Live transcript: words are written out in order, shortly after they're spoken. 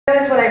When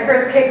I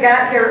first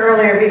got here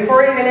earlier,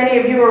 before even any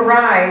of you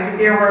arrived,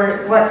 there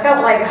were what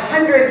felt like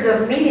hundreds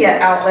of media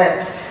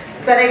outlets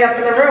setting up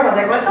in the room. I was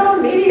like, what's all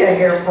the media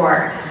here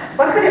for?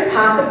 What could it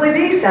possibly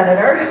be,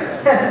 Senator?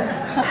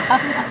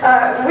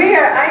 I'm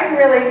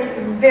really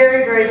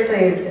very, very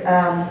pleased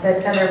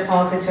that Senator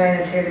Paul could join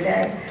us here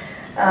today.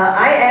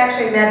 I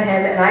actually met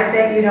him, and I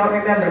bet you don't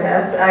remember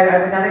this. I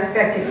would not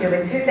expect you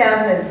to. In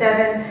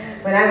 2007,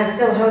 when I was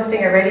still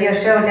hosting a radio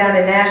show down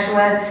in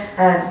Nashua,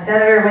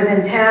 Senator was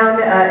in town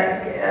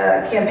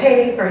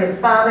campaigning for his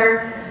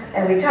father,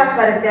 and we talked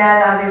about his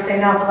dad, obviously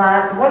an awful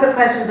lot. One of the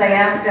questions I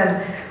asked him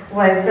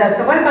was,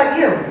 so what about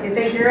you? You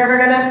think you're ever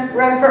going to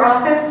run for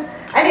office?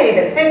 I didn't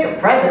even think of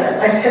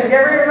president. I said, you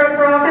ever going to run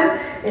for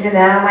office? He said,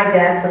 no, my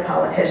dad's the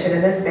politician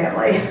in this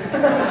family.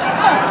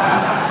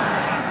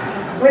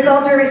 With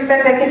all due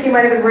respect, I think you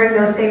might have been wearing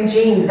those same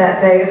jeans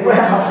that day as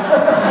well.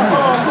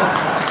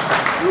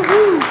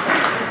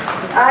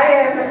 I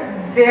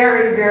am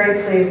very,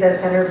 very pleased that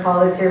Senator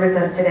Paul is here with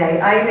us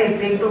today. I am a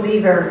big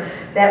believer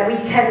that we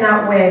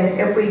cannot win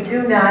if we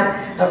do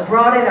not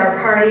broaden our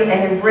party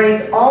and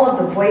embrace all of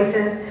the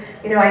voices.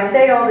 You know, I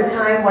say all the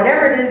time,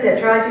 whatever it is that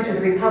draws you to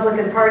the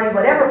Republican Party,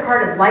 whatever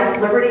part of life,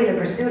 liberty, and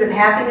the pursuit of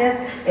happiness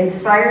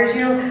inspires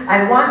you,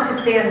 I want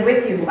to stand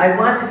with you. I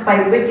want to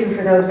fight with you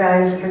for those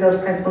values and for those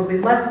principles. We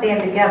must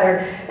stand together,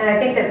 and I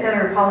think that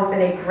Senator Paul has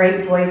been a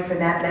great voice for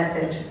that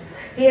message.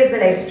 He has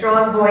been a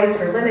strong voice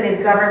for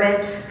limited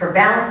government, for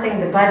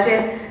balancing the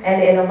budget,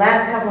 and in the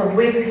last couple of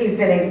weeks, he's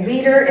been a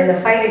leader in the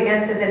fight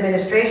against his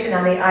administration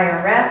on the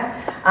IRS,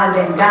 on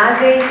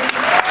Benghazi.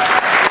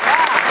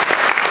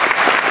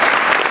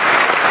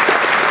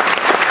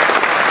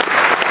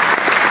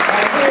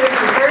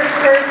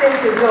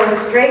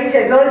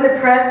 To go to the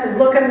press and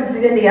look them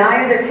in the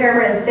eye of their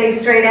camera and say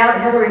straight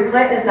out, Hillary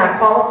Clinton is not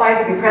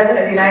qualified to be president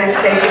of the United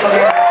States of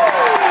America.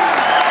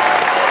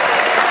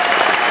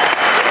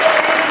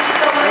 Thank you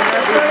so much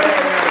for joining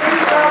us.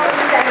 Please welcome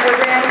Senator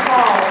Rand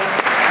Paul.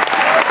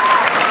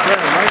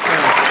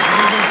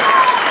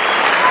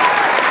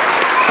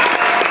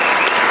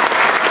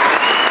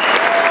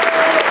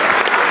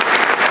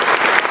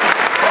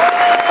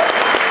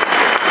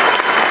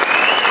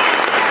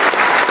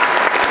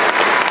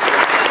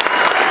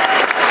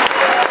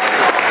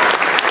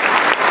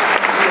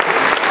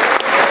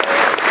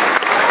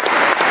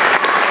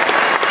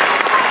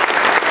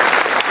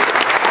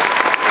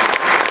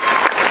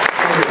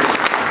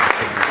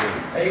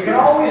 You can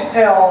always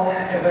tell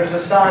if there's a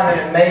sign that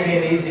it may be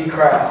an easy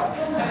crowd.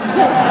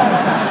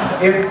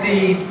 If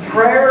the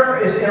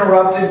prayer is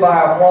interrupted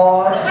by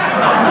applause,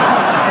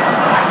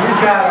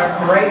 you've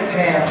got a great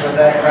chance of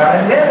that crowd.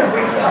 And then if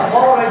we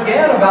applaud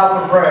again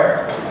about the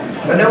prayer.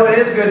 But no, it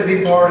is good to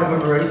be part of a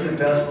group that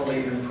does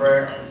believe in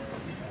prayer.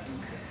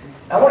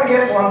 I want to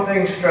get one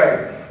thing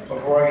straight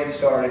before I get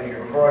started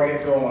here, before I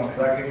get going,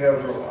 because I could go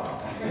for a while.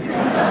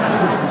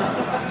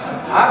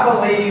 I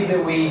believe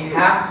that we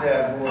have to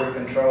have border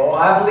control.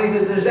 I believe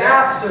that there's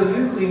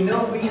absolutely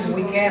no reason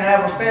we can't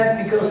have a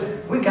fence because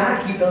we got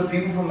to keep those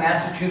people from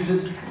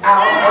Massachusetts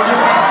out of the country.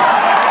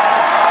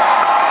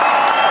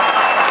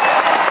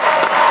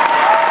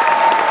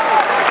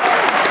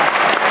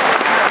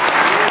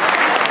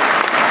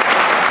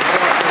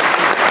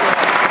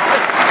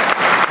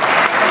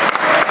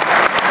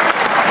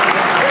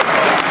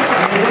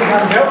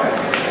 I'm joking.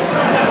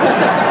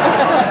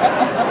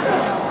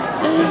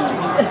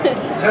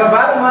 So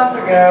about a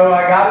month ago,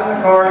 I got in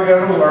the car to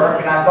go to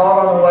work, and I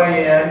thought on the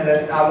way in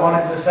that I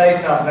wanted to say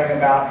something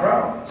about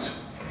drones.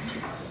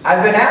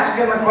 I'd been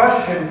asking the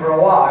question for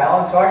a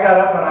while, and so I got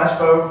up and I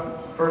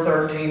spoke for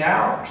 13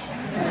 hours.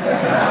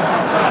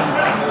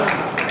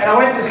 And I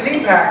went to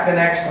CPAC the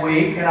next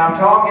week, and I'm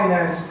talking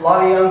to a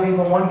lot of young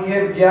people. One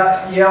kid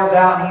yells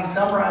out, and he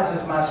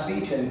summarizes my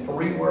speech in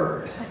 3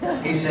 words.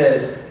 He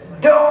says,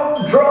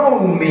 "Don't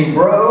drone me,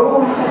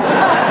 bro."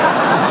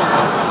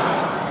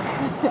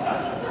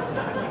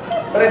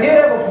 But I did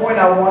have a point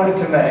I wanted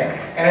to make,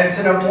 and it's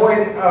a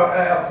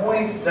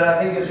point that I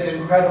think is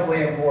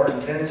incredibly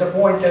important, and it's a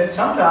point that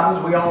sometimes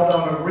we all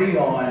don't agree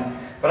on,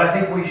 but I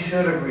think we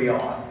should agree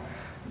on.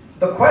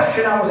 The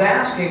question I was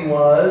asking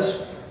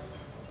was,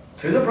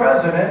 to the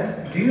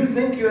President, do you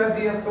think you have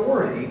the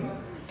authority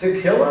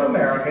to kill an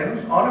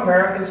American on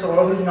American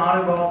soil who's not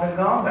involved in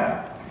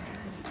combat?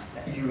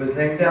 You would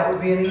think that would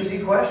be an easy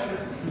question.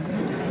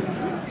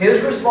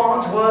 His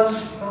response was,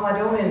 well, I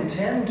don't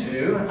intend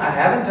to. I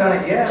haven't done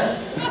it yet,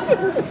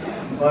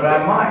 but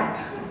I might.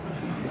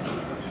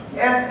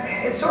 And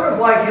it's sort of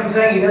like him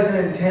saying he doesn't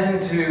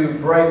intend to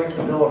break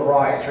the Bill of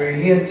Rights, or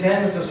he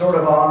intends to sort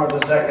of honor the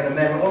Second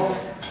Amendment. Well,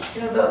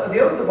 you know, the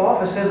oath of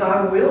office says,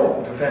 I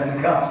will defend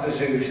the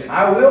Constitution.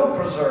 I will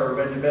preserve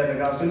and defend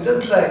the Constitution. It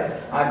doesn't say,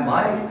 I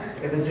might,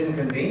 if it's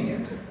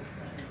inconvenient.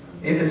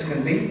 If it's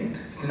convenient.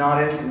 It's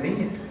not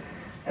inconvenient.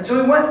 And so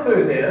we went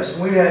through this,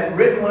 and we had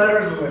written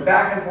letters, we went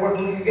back and forth,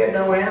 and we could get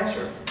no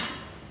answer.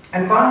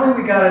 And finally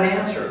we got an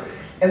answer.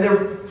 And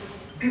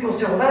People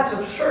say, well, that's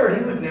absurd.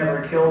 He would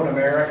never kill an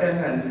American.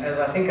 And as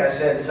I think I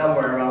said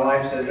somewhere, my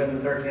wife said in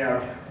the 13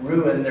 hours,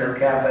 ruin their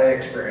cafe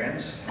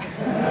experience.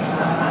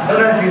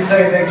 Sometimes you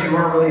say things you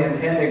weren't really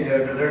intending to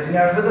after 13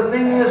 hours. But the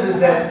thing is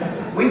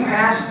that we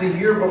passed the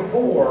year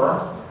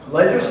before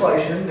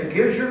legislation that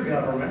gives your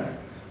government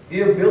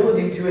the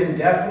ability to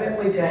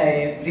indefinitely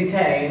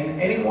detain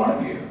any one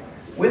of you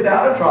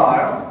without a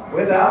trial,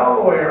 without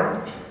a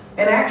lawyer,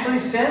 and actually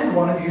send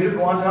one of you to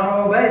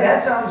Guantanamo Bay.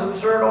 That sounds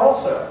absurd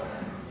also.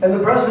 And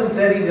the president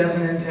said he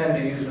doesn't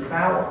intend to use the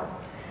power.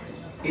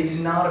 It's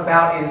not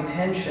about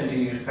intention to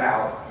use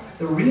power.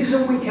 The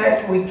reason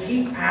we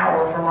keep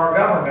power from our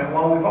government,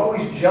 while we've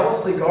always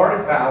jealously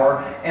guarded power,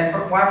 and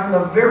from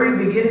the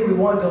very beginning we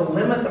wanted to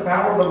limit the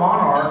power of the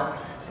monarch,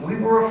 we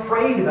were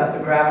afraid about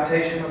the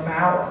gravitation of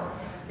power.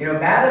 You know,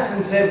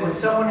 Madison said when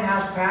someone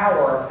has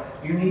power,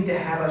 you need to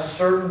have a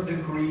certain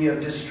degree of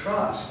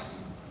distrust.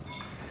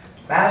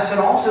 Madison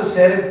also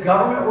said if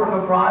government were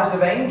comprised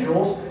of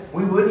angels,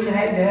 we wouldn't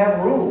have to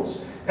have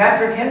rules.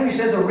 Patrick Henry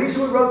said the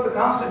reason we wrote the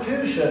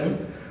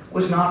Constitution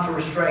was not to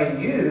restrain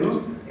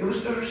you, it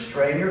was to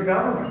restrain your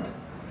government.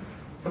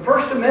 The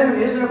First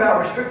Amendment isn't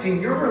about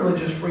restricting your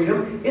religious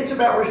freedom, it's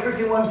about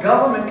restricting what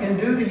government can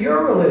do to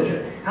your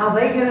religion, how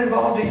they get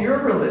involved in your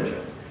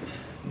religion.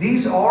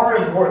 These are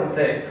important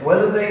things.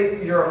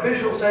 Whether your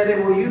officials say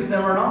they will use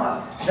them or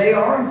not, they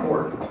are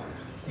important.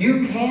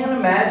 You can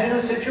imagine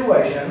a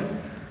situation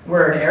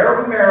where an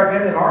Arab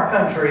American in our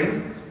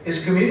country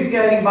is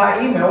communicating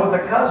by email with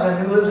a cousin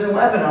who lives in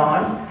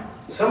Lebanon.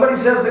 Somebody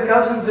says the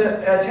cousin's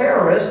a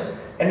terrorist,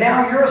 and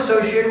now you're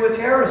associated with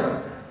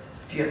terrorism.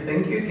 Do you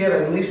think you'd get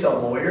at least a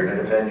lawyer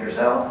to defend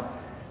yourself?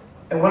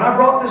 And when I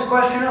brought this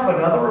question up,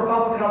 another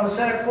Republican on the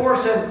Senate floor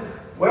said,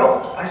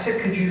 well, I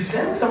said, could you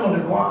send someone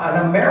to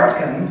an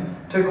American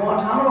to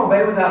Guantanamo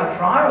Bay without a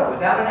trial,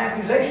 without an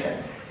accusation?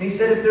 And he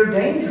said, if they're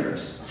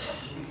dangerous.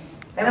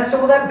 And I said,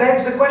 well, that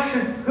begs the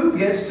question, who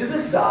gets to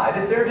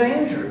decide if they're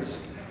dangerous?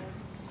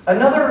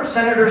 Another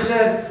senator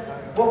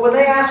said, well, when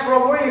they ask for a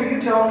lawyer,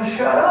 you tell them to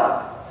shut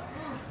up.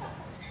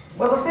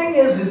 Well, the thing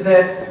is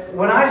that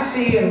when I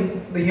see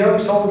the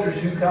young soldiers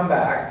who come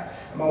back,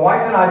 my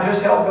wife and I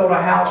just helped build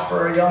a house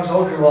for a young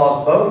soldier who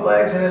lost both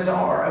legs and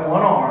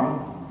one arm.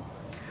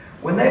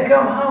 When they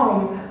come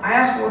home, I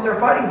ask them what they're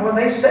fighting for, and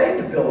they say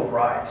the Bill of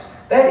Rights.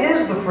 That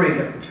is the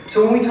freedom.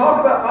 So when we talk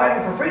about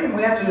fighting for freedom,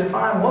 we have to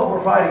define what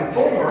we're fighting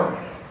for.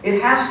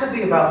 It has to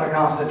be about the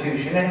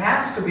Constitution. It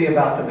has to be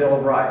about the Bill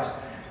of Rights.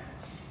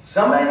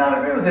 Some may not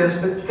agree with this,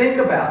 but think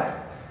about it.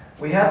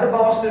 We had the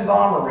Boston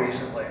bomber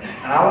recently,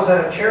 and I was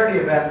at a charity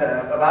event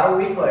about a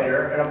week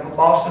later, and a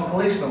Boston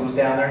policeman was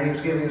down there, and he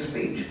was giving a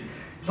speech. It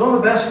was one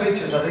of the best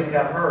speeches I think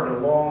I've heard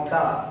in a long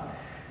time.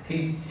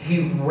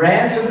 He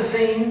ran to the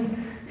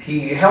scene.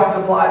 He helped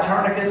apply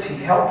tourniquets. He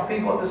helped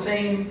people at the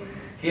scene.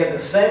 He had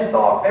the same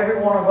thought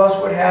every one of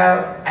us would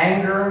have,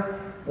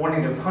 anger,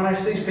 wanting to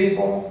punish these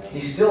people.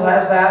 He still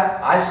has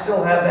that. I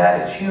still have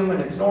that. It's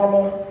human. It's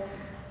normal.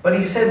 But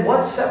he said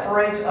what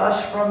separates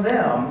us from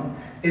them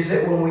is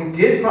that when we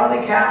did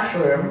finally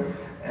capture him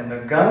and the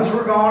guns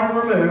were gone and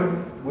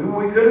removed,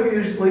 we could have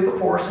used lethal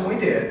force, and we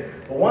did.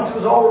 But once it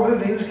was all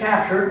removed and he was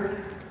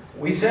captured,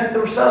 we sent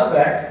the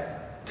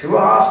suspect to a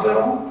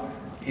hospital.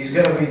 He's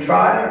going to be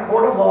tried in a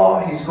court of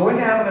law. He's going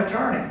to have an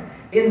attorney.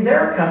 In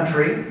their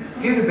country,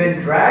 he would have been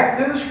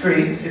dragged through the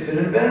streets, if it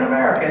had been an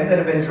American, that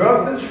had been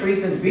drugged through the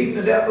streets and beaten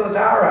to death with a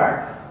tire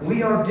iron.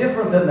 We are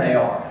different than they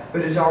are.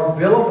 But it's our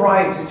Bill of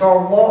Rights, it's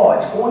our law,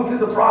 it's going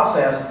through the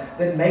process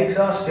that makes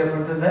us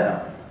different than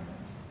them.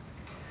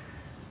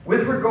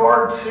 With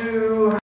regard to